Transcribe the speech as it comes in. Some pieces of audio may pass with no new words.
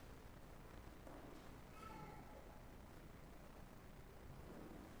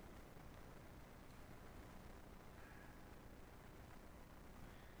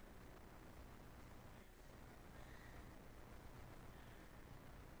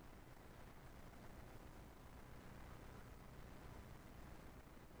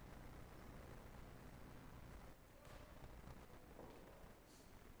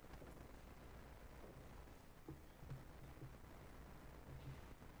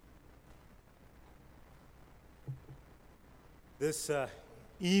This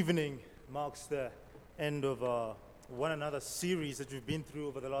evening marks the end of one another series that we've been through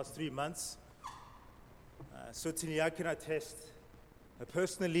over the last 3 months. Certainly I can attest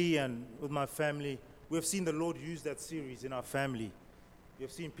personally and with my family, we have seen the Lord use that series in our family. We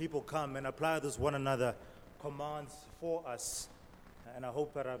have seen people come and apply those one another commands for us. And I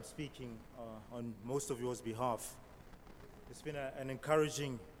hope that I'm speaking on most of yours behalf. It's been an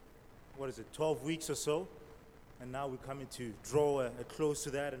encouraging, 12 weeks or so. And now we're coming to draw a close to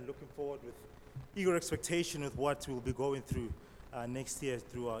that and looking forward with eager expectation with what we'll be going through next year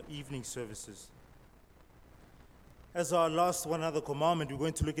through our evening services. As our last one other commandment, we're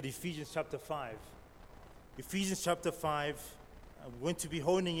going to look at Ephesians chapter 5. Ephesians chapter 5, we're going to be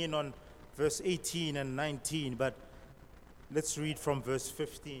honing in on verse 18 and 19, but let's read from verse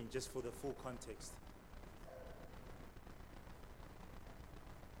 15 just for the full context.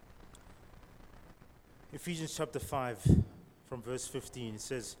 Ephesians chapter 5 from verse 15, it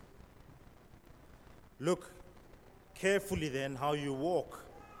says, "Look carefully then how you walk,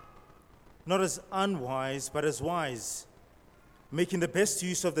 not as unwise, but as wise, making the best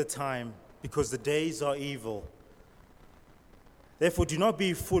use of the time, because the days are evil. Therefore do not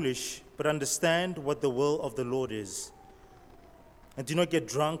be foolish, but understand what the will of the Lord is. And do not get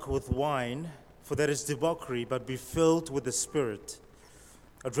drunk with wine, for that is debauchery, but be filled with the Spirit,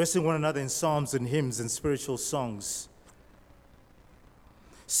 addressing one another in psalms and hymns and spiritual songs,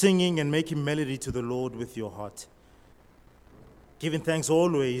 singing and making melody to the Lord with your heart, giving thanks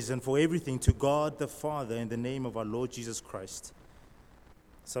always and for everything to God the Father in the name of our Lord Jesus Christ,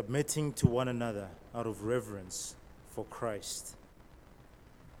 submitting to one another out of reverence for Christ."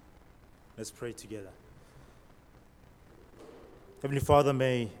 Let's pray together. Heavenly Father,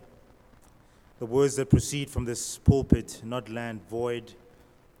 may the words that proceed from this pulpit not land void,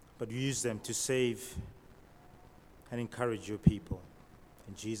 but use them to save and encourage your people.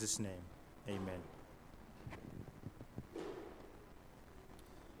 In Jesus' name, amen.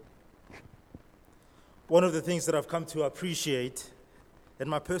 One of the things that I've come to appreciate in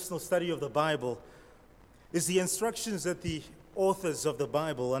my personal study of the Bible is the instructions that the authors of the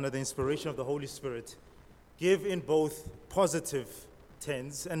Bible, under the inspiration of the Holy Spirit, give in both positive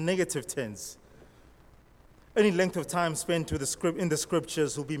tense and negative tense. Any length of time spent with in the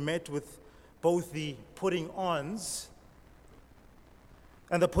scriptures will be met with both the putting ons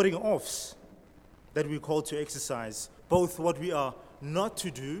and the putting offs that we call to exercise, both what we are not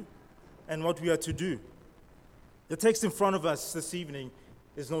to do and what we are to do. The text in front of us this evening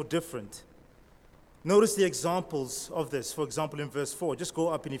is no different. Notice the examples of this. For example, in verse 4, just go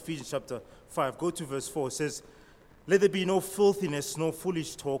up in Ephesians chapter 5, go to verse 4. It says, "Let there be no filthiness, no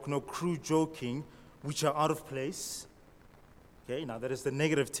foolish talk, no crude joking, which are out of place." Okay, now that is the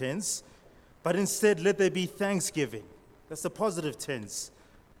negative tense. "But instead, let there be thanksgiving." That's the positive tense.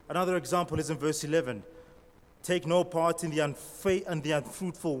 Another example is in verse 11. "Take no part in the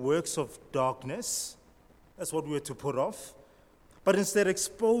unfruitful works of darkness." That's what we are to put off. "But instead,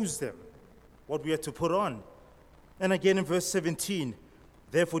 expose them," what we are to put on. And again in verse 17,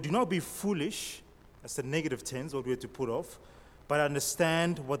 "Therefore do not be foolish," that's the negative tense, what we are to put off, "but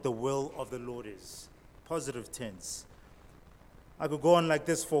understand what the will of the Lord is." Positive tense. I could go on like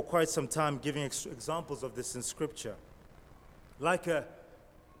this for quite some time, giving examples of this in Scripture. Like a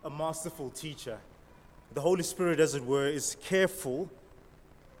masterful teacher, the Holy Spirit, as it were, is careful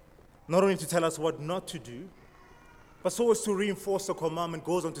not only to tell us what not to do, but so as to reinforce the commandment,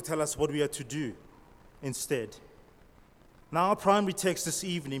 goes on to tell us what we are to do instead. Now, our primary text this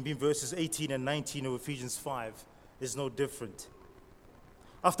evening, being verses 18 and 19 of Ephesians 5, is no different.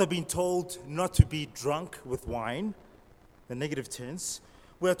 After being told not to be drunk with wine, the negative tense,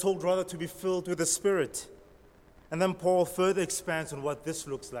 we are told rather to be filled with the Spirit. And then Paul further expands on what this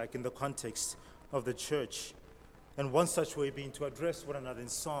looks like in the context of the church. And one such way being to address one another in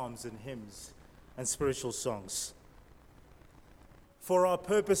psalms and hymns and spiritual songs. For our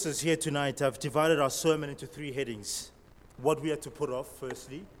purposes here tonight, I've divided our sermon into 3 headings. What we are to put off,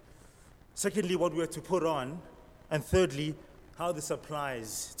 firstly. Secondly, what we are to put on. And thirdly, how this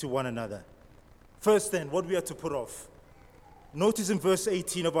applies to one another. First then, what we are to put off. Notice in verse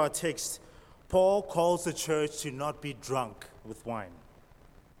 18 of our text, Paul calls the church to not be drunk with wine,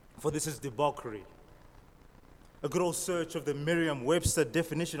 for this is debauchery. A good old search of the Merriam-Webster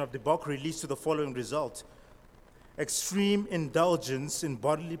definition of debauchery leads to the following result: extreme indulgence in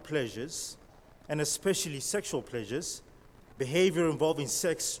bodily pleasures, and especially sexual pleasures, behavior involving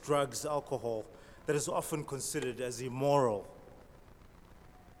sex, drugs, alcohol, that is often considered as immoral.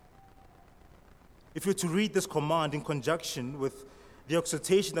 If you're to read this command in conjunction with the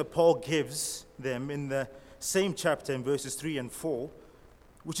exhortation that Paul gives them in the same chapter in verses 3 and 4,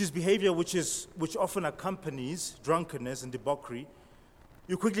 which is behavior which often accompanies drunkenness and debauchery,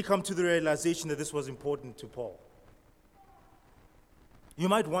 you quickly come to the realization that this was important to Paul. You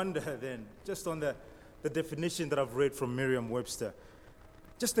might wonder then, just on the definition that I've read from Merriam-Webster,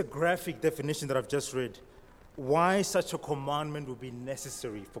 just the graphic definition that I've just read, why such a commandment would be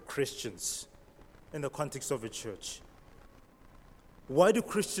necessary for Christians in the context of a church. Why do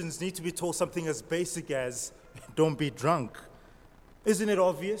Christians need to be told something as basic as, don't be drunk? Isn't it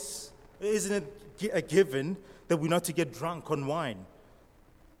obvious? Isn't it a given that we're not to get drunk on wine?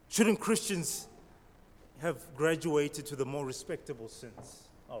 Shouldn't Christians have graduated to the more respectable sins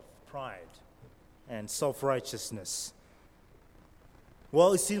of pride and self-righteousness?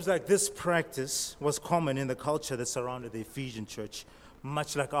 Well, it seems like this practice was common in the culture that surrounded the Ephesian church,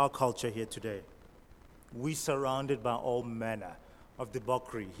 much like our culture here today. We're surrounded by all manner of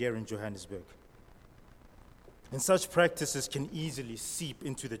debauchery here in Johannesburg. And such practices can easily seep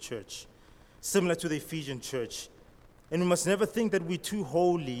into the church, similar to the Ephesian church. And we must never think that we're too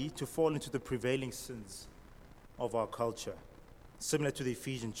holy to fall into the prevailing sins of our culture, similar to the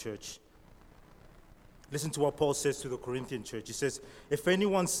Ephesian church. Listen to what Paul says to the Corinthian church. He says, if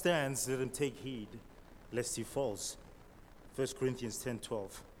anyone stands, let him take heed, lest he falls. 1 Corinthians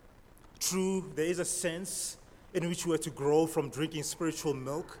 10:12. True, there is a sense in which we are to grow from drinking spiritual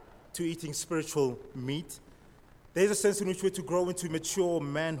milk to eating spiritual meat. There is a sense in which we are to grow into mature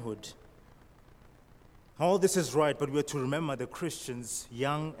manhood. All this is right, but we are to remember that Christians,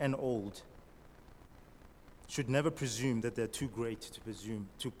 young and old, should never presume that they're too great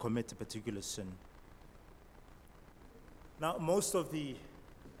to commit a particular sin. Now, most of the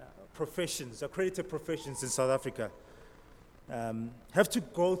professions, accredited professions in South Africa, have to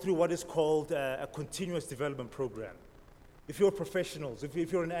go through what is called a continuous development program. If you're professionals,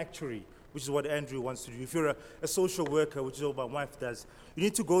 if you're an actuary, which is what Andrew wants to do, if you're a social worker, which is what my wife does, you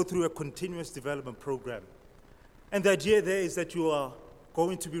need to go through a continuous development program. And the idea there is that you are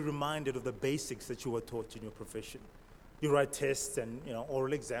going to be reminded of the basics that you were taught in your profession. You write tests and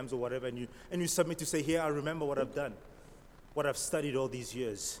oral exams or whatever, and you submit to say, here, I remember what I've done, what I've studied all these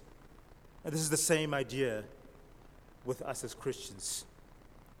years. And this is the same idea with us as Christians.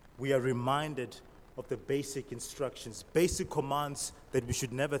 We are reminded of the basic instructions, basic commands that we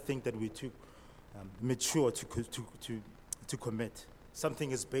should never think that we're too mature to commit.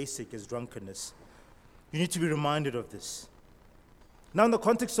 Something as basic as drunkenness. You need to be reminded of this. Now, in the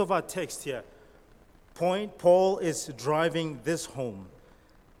context of our text here, Paul is driving this home,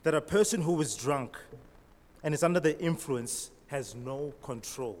 that a person who is drunk and is under the influence has no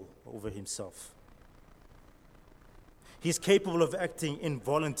control over himself. He's capable of acting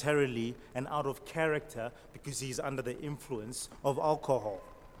involuntarily and out of character because he's under the influence of alcohol.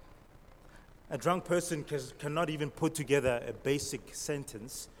 A drunk person cannot even put together a basic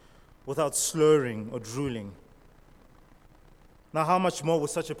sentence without slurring or drooling. Now, how much more will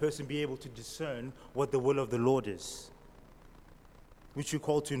such a person be able to discern what the will of the Lord is, which we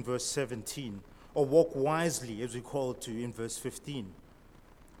call to in verse 17, or walk wisely, as we call to in verse 15.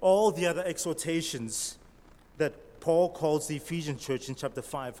 All the other exhortations that Paul calls the Ephesian church in chapter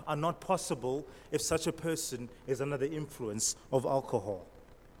 5 are not possible if such a person is under the influence of alcohol.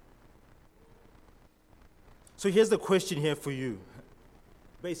 So here's the question here for you.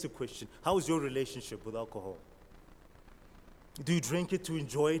 Basic question. How is your relationship with alcohol? Do you drink it to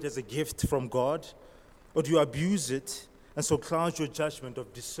enjoy it as a gift from God? Or do you abuse it and so cloud your judgment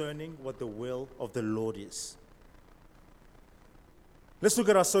of discerning what the will of the Lord is? Let's look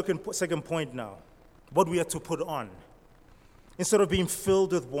at our second point now. What we are to put on. Instead of being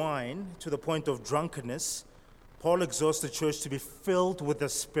filled with wine to the point of drunkenness, Paul exhorts the church to be filled with the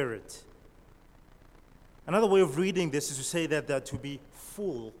Spirit. Another way of reading this is to say that they're to be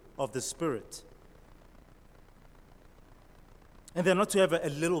full of the Spirit. And they're not to have a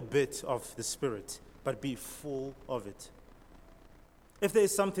little bit of the Spirit, but be full of it. If there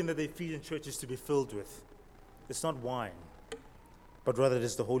is something that the Ephesian church is to be filled with, it's not wine, but rather it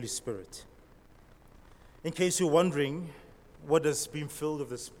is the Holy Spirit. In case you're wondering what does being filled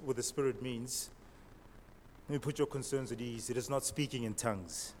with the Spirit means, let me put your concerns at ease. It is not speaking in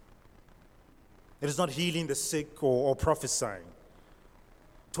tongues. It is not healing the sick or prophesying.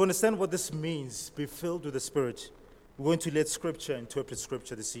 To understand what this means, be filled with the Spirit, we're going to let Scripture interpret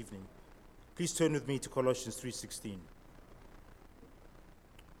Scripture this evening. Please turn with me to Colossians 3:16.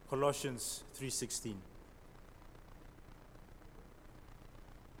 Colossians 3:16.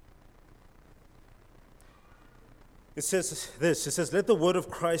 It says this, it says, let the word of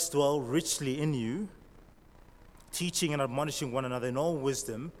Christ dwell richly in you, teaching and admonishing one another in all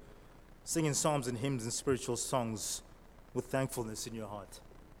wisdom, singing psalms and hymns and spiritual songs with thankfulness in your heart.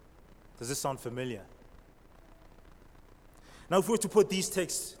 Does this sound familiar? Now, if we were to put these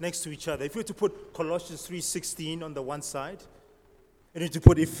texts next to each other, if we were to put Colossians 3:16 on the one side, and to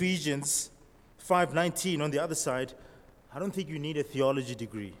put Ephesians 5:19 on the other side, I don't think you need a theology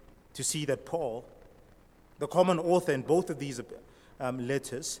degree to see that Paul, the common author in both of these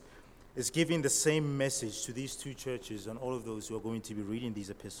letters, is giving the same message to these two churches and all of those who are going to be reading these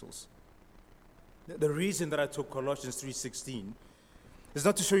epistles. The reason that I took Colossians 3:16 is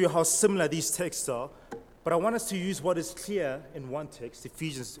not to show you how similar these texts are, but I want us to use what is clear in one text,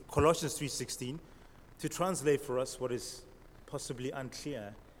 Colossians 3:16, to translate for us what is possibly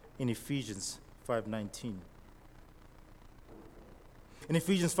unclear in Ephesians 5:19. In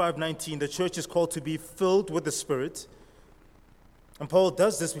Ephesians 5:19, the church is called to be filled with the Spirit. And Paul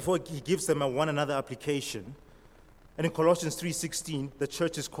does this before he gives them a one another application. And in Colossians 3:16, the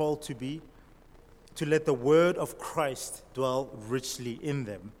church is called to let the word of Christ dwell richly in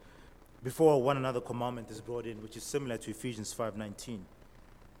them before one another commandment is brought in, which is similar to Ephesians 5:19.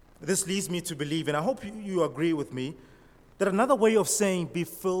 This leads me to believe, and I hope you agree with me, that another way of saying be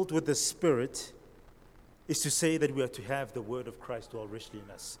filled with the Spirit is to say that we are to have the word of Christ dwell richly in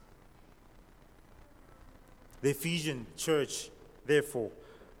us. The Ephesian church, therefore,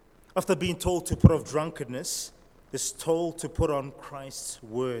 after being told to put off drunkenness, is told to put on Christ's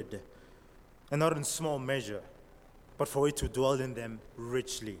word, and not in small measure, but for it to dwell in them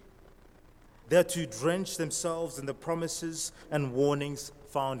richly. They are to drench themselves in the promises and warnings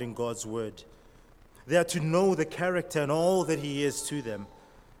found in God's word. They are to know the character and all that He is to them,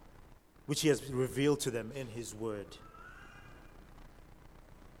 which He has revealed to them in His word.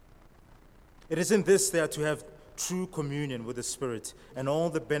 It is in this they are to have true communion with the Spirit and all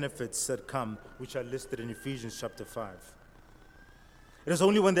the benefits that come, which are listed in Ephesians chapter 5. It is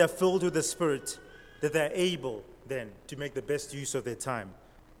only when they are filled with the Spirit that they are able then to make the best use of their time.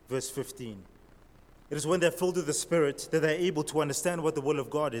 Verse 15. It is when they are filled with the Spirit that they are able to understand what the will of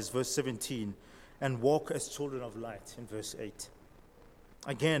God is. Verse 17. And walk as children of light in verse 8.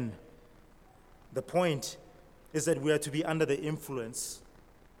 Again, the point is that we are to be under the influence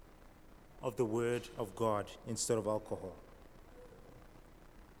of the Word of God instead of alcohol.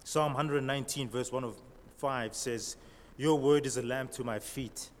 Psalm 119 verse 1 of 5 says, "Your word is a lamp to my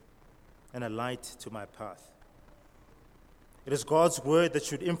feet and a light to my path." It is God's word that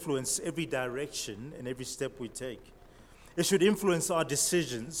should influence every direction and every step we take. It should influence our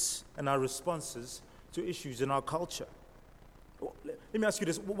decisions and our responses to issues in our culture. Let me ask you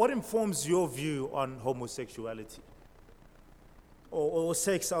this. What informs your view on homosexuality or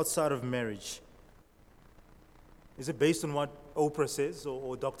sex outside of marriage? Is it based on what Oprah says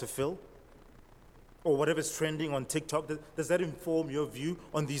or Dr. Phil? Or whatever's trending on TikTok? Does that inform your view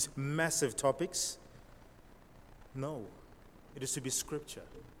on these massive topics? No. It is to be Scripture.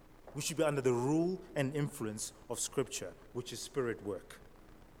 We should be under the rule and influence of Scripture, which is Spirit work.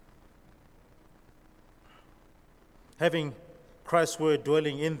 Having Christ's word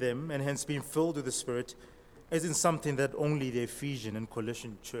dwelling in them and hence being filled with the Spirit isn't something that only the Ephesian and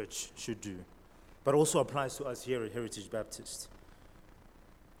Colossian church should do, but also applies to us here at Heritage Baptist.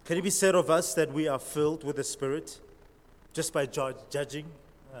 Can it be said of us that we are filled with the Spirit just by judging,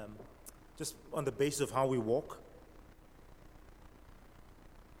 just on the basis of how we walk?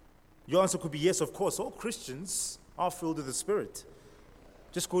 Your answer could be yes, of course. All Christians are filled with the Spirit.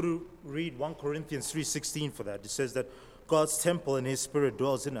 Just go to read 1 Corinthians 3:16 for that. It says that God's temple and His Spirit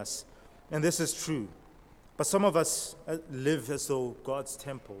dwells in us. And this is true. But some of us live as though God's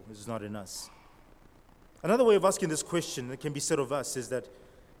temple is not in us. Another way of asking this question that can be said of us is that,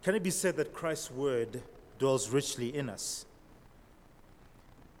 can it be said that Christ's word dwells richly in us?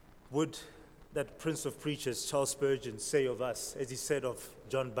 Would that Prince of Preachers, Charles Spurgeon, say of us, as he said of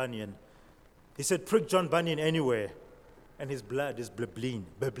John Bunyan? He said, prick John Bunyan anywhere, and his blood is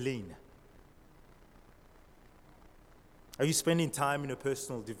bibline. Are you spending time in your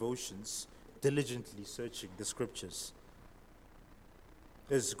personal devotions, diligently searching the Scriptures?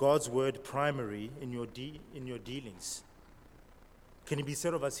 Is God's word primary in your dealings? Can it be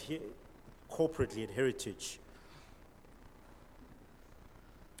said of us here, corporately at Heritage?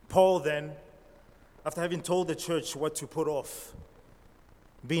 Paul then, after having told the church what to put off,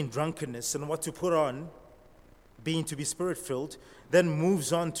 being drunkenness, and what to put on, being to be Spirit-filled, then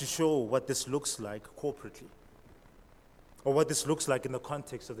moves on to show what this looks like corporately, or what this looks like in the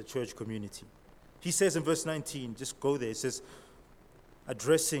context of the church community. He says in verse 19, just go there, it says,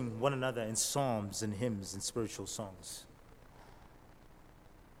 addressing one another in psalms and hymns and spiritual songs.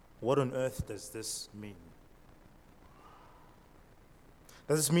 What on earth does this mean?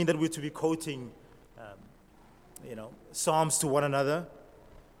 Does this mean that we're to be quoting, psalms to one another?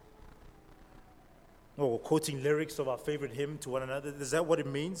 Or quoting lyrics of our favorite hymn to one another? Is that what it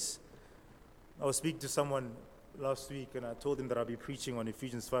means? I was speaking to someone last week, and I told him that I'll be preaching on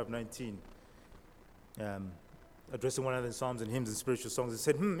Ephesians 5:19, addressing one another in psalms and hymns and spiritual songs. He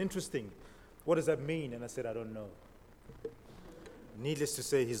said, interesting. What does that mean? And I said, I don't know. Needless to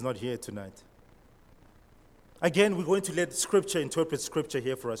say, he's not here tonight. Again, we're going to let Scripture interpret Scripture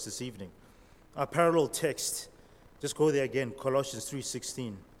here for us this evening. Our parallel text, just go there again, Colossians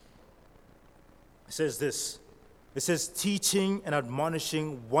 3:16. It says this. It says, teaching and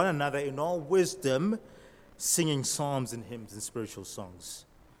admonishing one another in all wisdom, singing psalms and hymns and spiritual songs.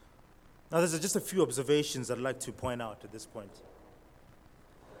 Now, there's just a few observations I'd like to point out at this point.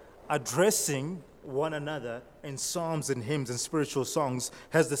 Addressing one another in psalms and hymns and spiritual songs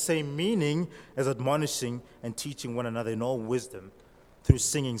has the same meaning as admonishing and teaching one another in all wisdom through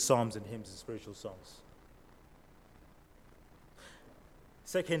singing psalms and hymns and spiritual songs.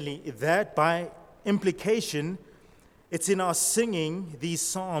 Secondly, that by implication, it's in our singing these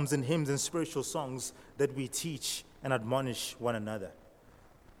psalms and hymns and spiritual songs that we teach and admonish one another.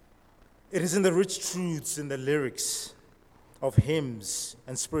 It is in the rich truths in the lyrics of hymns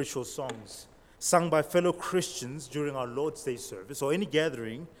and spiritual songs sung by fellow Christians during our Lord's Day service or any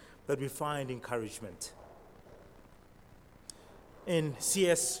gathering that we find encouragement. In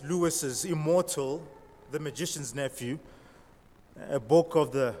C.S. Lewis's immortal The Magician's Nephew, a book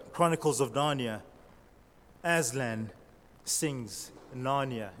of the Chronicles of Narnia, Aslan sings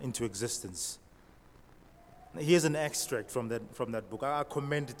Narnia into existence. Here's an extract from that book. I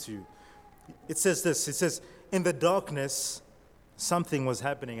commend it to you. It says this. It says, in the darkness, something was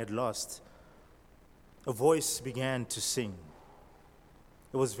happening at last. A voice began to sing.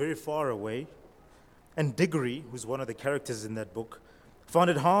 It was very far away, and Diggory, who's one of the characters in that book,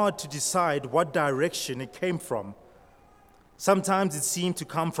 found it hard to decide what direction it came from. Sometimes it seemed to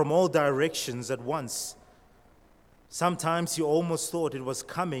come from all directions at once. Sometimes he almost thought it was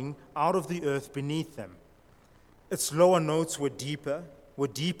coming out of the earth beneath them. Its lower notes were deep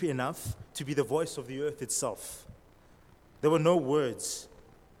enough to be the voice of the earth itself. There were no words.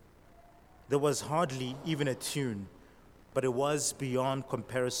 There was hardly even a tune, but it was beyond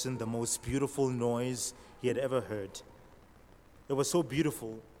comparison the most beautiful noise he had ever heard. It was so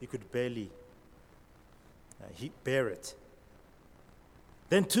beautiful he could barely bear it.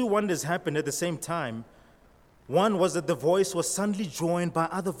 Then two wonders happened at the same time. One was that the voice was suddenly joined by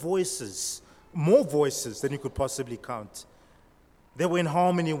other voices, more voices than you could possibly count. They were in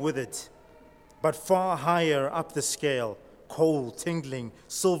harmony with it, but far higher up the scale, cold, tingling,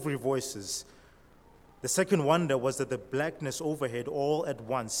 silvery voices. The second wonder was that the blackness overhead all at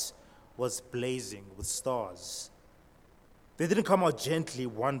once was blazing with stars. They didn't come out gently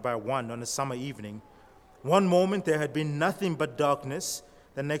one by one on a summer evening. One moment there had been nothing but darkness.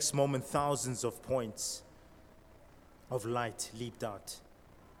 The next moment, thousands of points of light leaped out.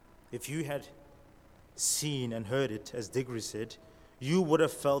 If you had seen and heard it, as Diggory said, you would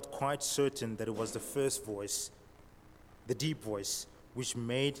have felt quite certain that it was the first voice, the deep voice, which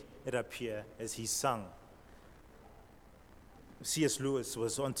made it appear as he sung. C.S. Lewis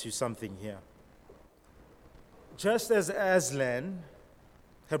was onto something here. Just as Aslan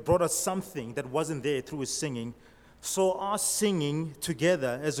had brought us something that wasn't there through his singing, so our singing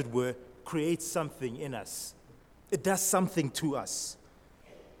together, as it were, creates something in us. It does something to us.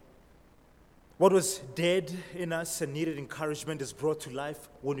 What was dead in us and needed encouragement is brought to life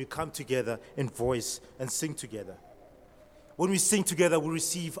when we come together in voice and sing together. When we sing together, we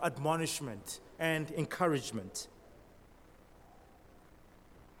receive admonishment and encouragement.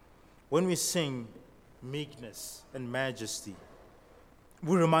 When we sing meekness and majesty,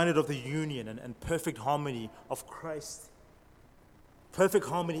 we're reminded of the union and perfect harmony of Christ. Perfect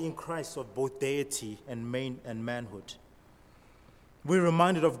harmony in Christ of both deity and manhood. We're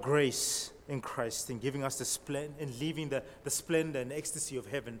reminded of grace in Christ in giving us in leaving the splendor and ecstasy of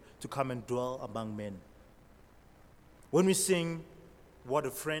heaven to come and dwell among men. When we sing, what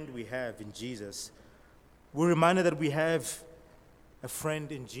a friend we have in Jesus, we're reminded that we have a friend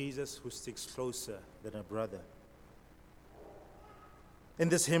in Jesus who sticks closer than a brother. In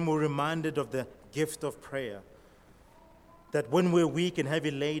this hymn, we're reminded of the gift of prayer, that when we're weak and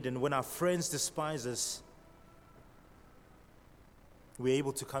heavy laden, when our friends despise us, we're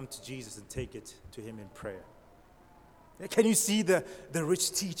able to come to Jesus and take it to him in prayer. Can you see the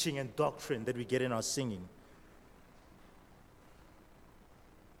rich teaching and doctrine that we get in our singing?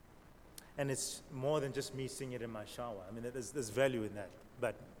 And it's more than just me singing it in my shower. I mean, there's value in that.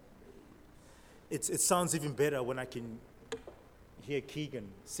 But it sounds even better when I can, hear Keegan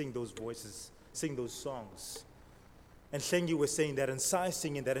sing those voices, sing those songs. And Shengi was saying that, and Sai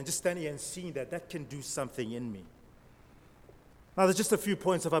singing that, and just standing here and seeing that can do something in me. Now, there's just a few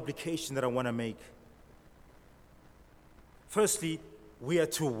points of application that I want to make. Firstly, we are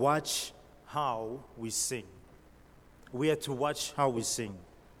to watch how we sing. We are to watch how we sing.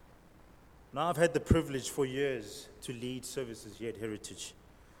 Now, I've had the privilege for years to lead services here at Heritage.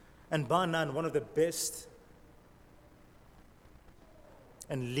 And bar none, one of the best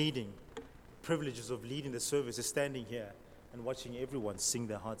and leading privileges of leading the service is standing here and watching everyone sing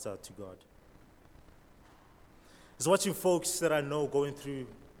their hearts out to God. It's watching folks that I know going through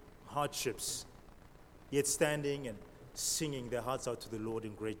hardships, yet standing and singing their hearts out to the Lord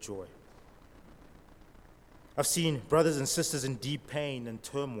in great joy. I've seen brothers and sisters in deep pain and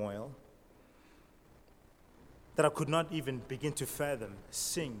turmoil that I could not even begin to fathom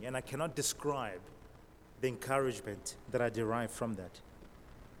sing, and I cannot describe the encouragement that I derive from that.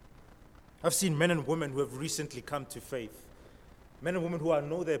 I've seen men and women who have recently come to faith, men and women who I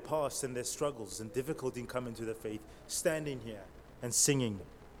know their past and their struggles and difficulty in coming to the faith, standing here and singing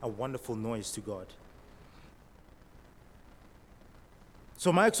a wonderful noise to God.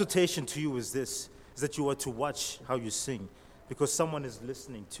 So my exhortation to you is this, is that you are to watch how you sing, because someone is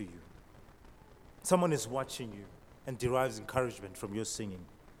listening to you. Someone is watching you and derives encouragement from your singing.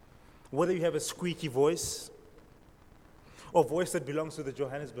 Whether you have a squeaky voice or a voice that belongs to the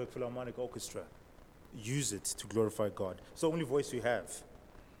Johannesburg Philharmonic Orchestra, use it to glorify God. It's the only voice you have.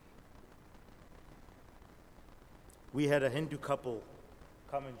 We had a Hindu couple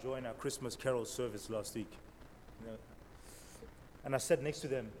come and join our Christmas carol service last week. And I sat next to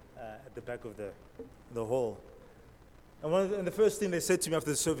them at the back of the hall. And the first thing they said to me after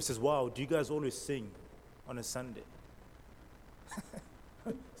the service is, "Wow, do you guys always sing on a Sunday?"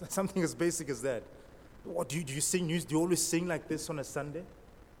 Something as basic as that. What, do you sing news? Do you always sing like this on a Sunday?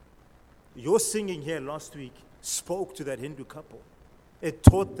 Your singing here last week spoke to that Hindu couple. It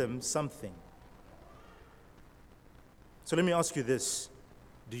taught them something. So let me ask you this.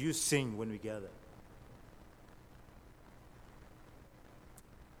 Do you sing when we gather?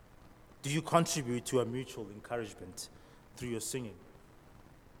 Do you contribute to a mutual encouragement through your singing?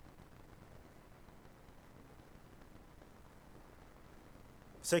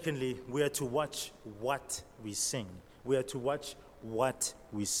 Secondly, we are to watch what we sing. We are to watch what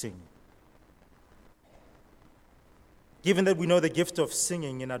we sing. Given that we know the gift of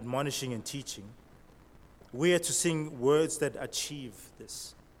singing and admonishing and teaching, we are to sing words that achieve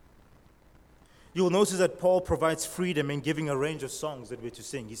this. You will notice that Paul provides freedom in giving a range of songs that we're to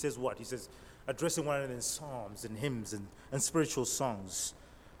sing. He says what? He says, addressing one another in psalms and hymns and spiritual songs.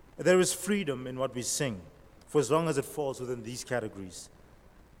 There is freedom in what we sing, for as long as it falls within these categories.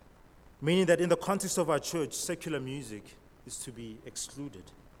 Meaning that in the context of our church, secular music is to be excluded.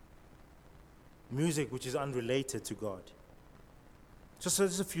 Music which is unrelated to God. Just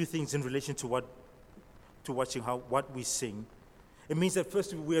a few things in relation to watching what we sing. It means that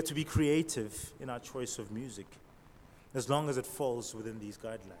first we are to be creative in our choice of music, as long as it falls within these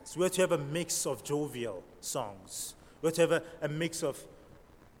guidelines. We are to have a mix of jovial songs. We are to have a mix of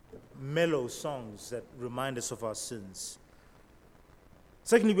mellow songs that remind us of our sins.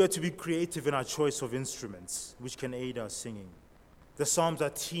 Secondly, we are to be creative in our choice of instruments, which can aid our singing. The Psalms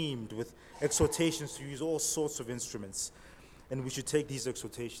are teamed with exhortations to use all sorts of instruments, and we should take these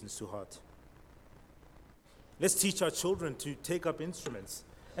exhortations to heart. Let's teach our children to take up instruments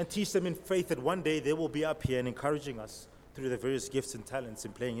and teach them in faith that one day they will be up here and encouraging us through their various gifts and talents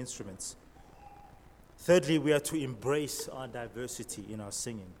in playing instruments. Thirdly, we are to embrace our diversity in our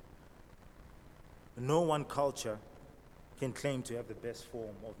singing. No one culture can claim to have the best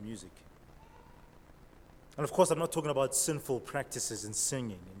form of music. And of course, I'm not talking about sinful practices in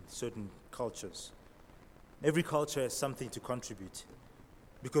singing in certain cultures. Every culture has something to contribute,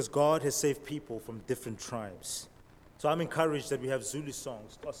 because God has saved people from different tribes. So I'm encouraged that we have Zulu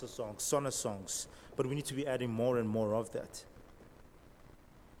songs, Xhosa songs, Sona songs, but we need to be adding more and more of that.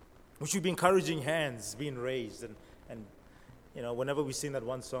 We should be encouraging hands being raised, and whenever we sing that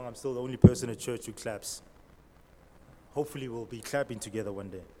one song, I'm still the only person at church who claps. Hopefully we'll be clapping together one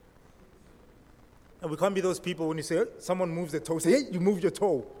day. And we can't be those people when you say, someone moves their toe, say, hey, you moved your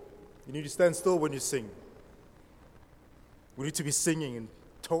toe. You need to stand still when you sing. We need to be singing and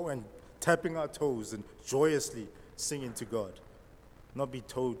tapping our toes and joyously singing to God, not be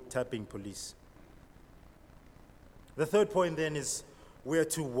toe tapping police. The third point then is we are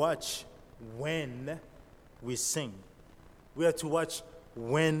to watch when we sing. We are to watch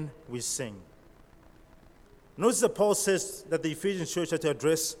when we sing. Notice that Paul says that the Ephesian church had to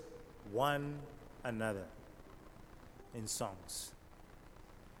address one another. in songs.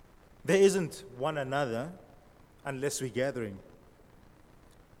 There isn't one another unless we're gathering.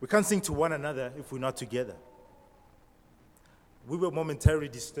 We can't sing to one another if we're not together. We were momentarily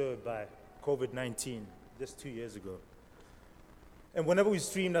disturbed by COVID-19 just 2 years ago. And whenever we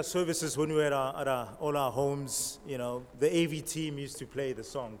streamed our services, when we were at all our homes, the AV team used to play the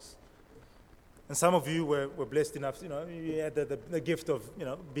songs. And some of you were blessed enough, you had the gift of,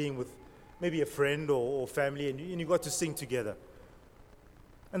 being with maybe a friend or family, and you got to sing together.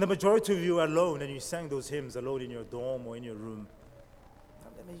 And the majority of you are alone, and you sang those hymns alone in your dorm or in your room.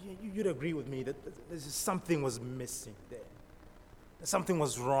 I mean, you'd agree with me that something was missing there. Something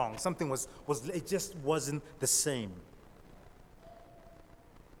was wrong. Something it just wasn't the same.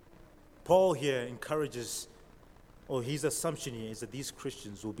 Paul here encourages, or his assumption here is that these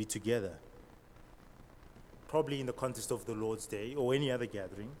Christians will be together, probably in the context of the Lord's Day or any other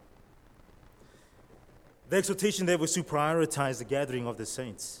gathering. The exhortation there was to prioritize the gathering of the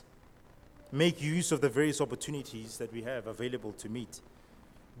saints. Make use of the various opportunities that we have available to meet,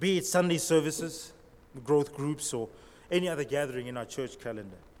 be it Sunday services, growth groups, or any other gathering in our church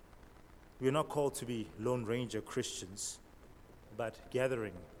calendar. We are not called to be Lone Ranger Christians, but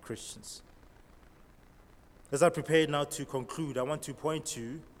gathering Christians. As I prepare now to conclude, I want to point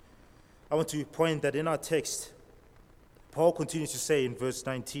that in our text, Paul continues to say in verse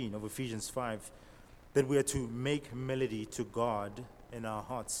 19 of Ephesians 5 that we are to make melody to God in our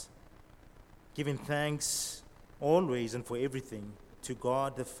hearts, giving thanks always and for everything to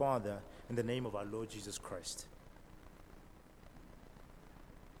God the Father in the name of our Lord Jesus Christ.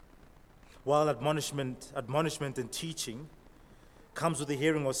 While admonishment and teaching comes with the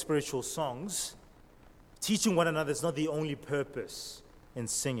hearing of spiritual songs, teaching one another is not the only purpose in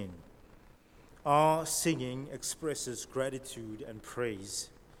singing. Our singing expresses gratitude and praise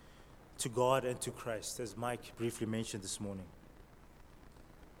to God and to Christ, as Mike briefly mentioned this morning.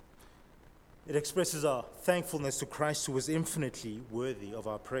 It expresses our thankfulness to Christ, who is infinitely worthy of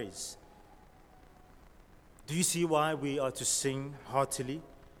our praise. Do you see why we are to sing heartily?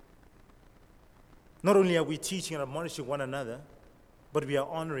 Not only are we teaching and admonishing one another, but we are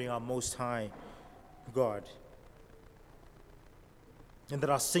honoring our Most High God. And that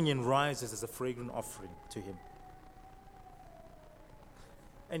our singing rises as a fragrant offering to Him.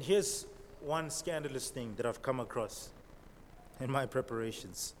 And here's one scandalous thing that I've come across in my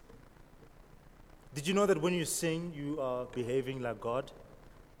preparations. Did you know that when you sing, you are behaving like God?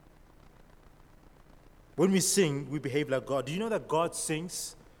 When we sing, we behave like God. Do you know that God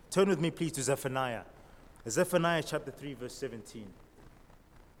sings? Turn with me, please, to Zephaniah. Zephaniah chapter 3, verse 17.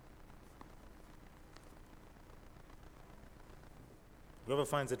 Whoever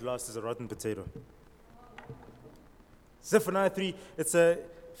finds it last is a rotten potato. Zephaniah 3, it's a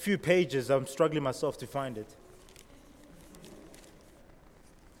few pages. I'm struggling myself to find it.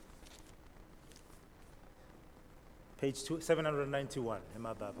 Page 791 in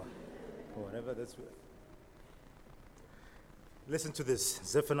my Bible. Or whatever, that's what. Listen to this,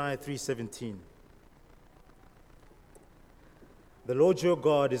 Zephaniah 3:17. The Lord your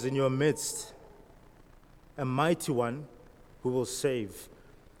God is in your midst, a mighty one who will save.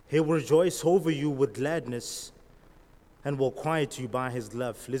 He will rejoice over you with gladness and will quiet you by his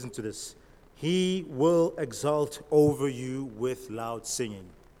love. Listen to this. He will exult over you with loud singing.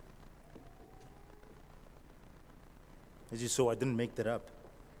 As you saw, I didn't make that up.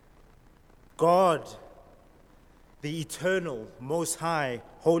 God, the eternal, most high,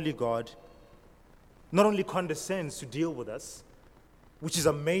 holy God, not only condescends to deal with us, which is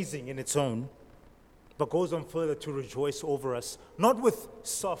amazing in its own, but goes on further to rejoice over us, not with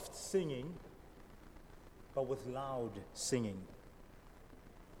soft singing, but with loud singing.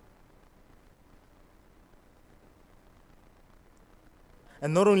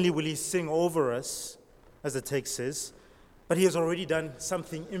 And not only will he sing over us, as the text says, but he has already done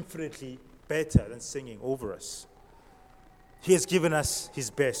something infinitely better than singing over us. He has given us his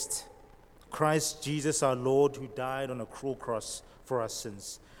best, Christ Jesus our Lord, who died on a cruel cross for our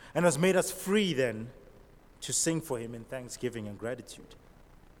sins, and has made us free then to sing for him in thanksgiving and gratitude.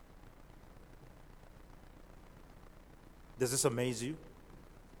 Does this amaze you?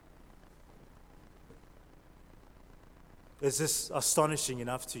 Is this astonishing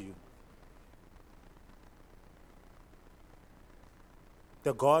enough to you?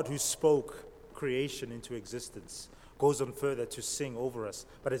 The God who spoke creation into existence goes on further to sing over us,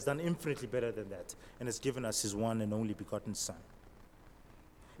 but has done infinitely better than that, and has given us his one and only begotten Son.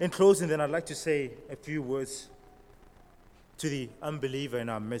 In closing, then, I'd like to say a few words to the unbeliever in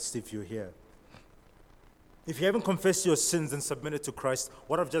our midst, if you're here. If you haven't confessed your sins and submitted to Christ,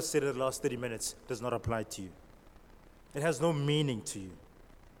 what I've just said in the last 30 minutes does not apply to you. It has no meaning to you.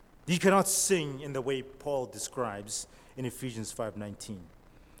 You cannot sing in the way Paul describes in Ephesians 5:19.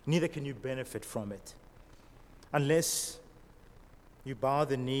 Neither can you benefit from it unless you bow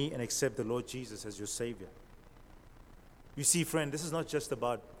the knee and accept the Lord Jesus as your Savior. You see, friend, this is not just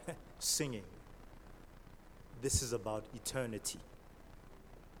about singing. This is about eternity.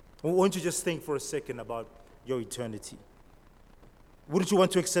 Won't you just think for a second about your eternity? Wouldn't you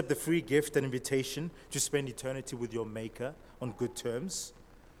want to accept the free gift and invitation to spend eternity with your Maker on good terms,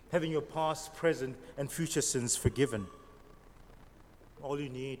 having your past, present, and future sins forgiven? All you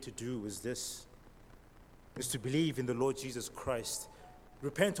need to do is this, is to believe in the Lord Jesus Christ,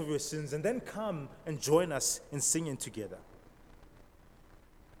 repent of your sins, and then come and join us in singing together.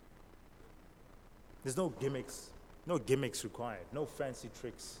 There's no gimmicks required, no fancy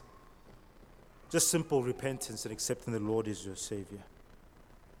tricks. Just simple repentance and accepting the Lord as your Savior.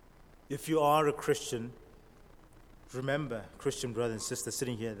 If you are a Christian, remember, Christian brother and sister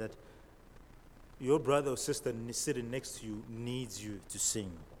sitting here, that your brother or sister sitting next to you needs you to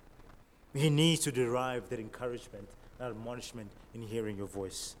sing. He needs to derive that encouragement, that admonishment in hearing your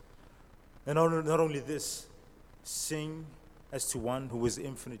voice. And not only this, sing as to one who is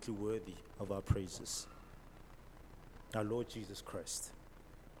infinitely worthy of our praises, our Lord Jesus Christ.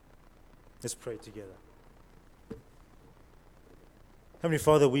 Let's pray together. Heavenly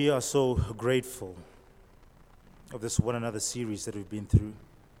Father, we are so grateful of this one another series that we've been through.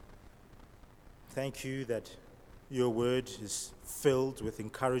 Thank you that your word is filled with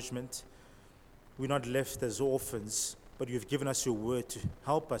encouragement. We're not left as orphans, but you've given us your word to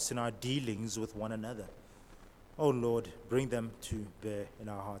help us in our dealings with one another. Oh Lord, bring them to bear in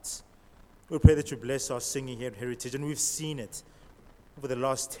our hearts. We pray that you bless our singing here at Heritage, and we've seen it over the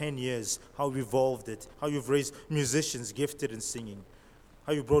last 10 years, how you've evolved it, how you've raised musicians gifted in singing,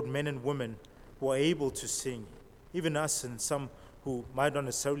 how you brought men and women who are able to sing, even us and some who might not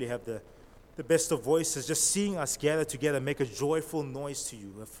necessarily have the best of voices, just seeing us gather together, make a joyful noise to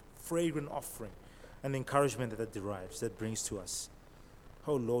you, a fragrant offering, and the encouragement that derives, that brings to us.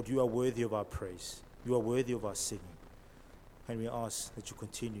 Oh Lord, you are worthy of our praise. You are worthy of our singing. And we ask that you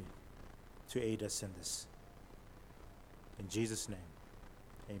continue to aid us in this. In Jesus' name,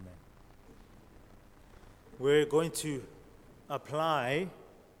 amen. We're going to apply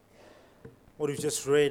what we've just read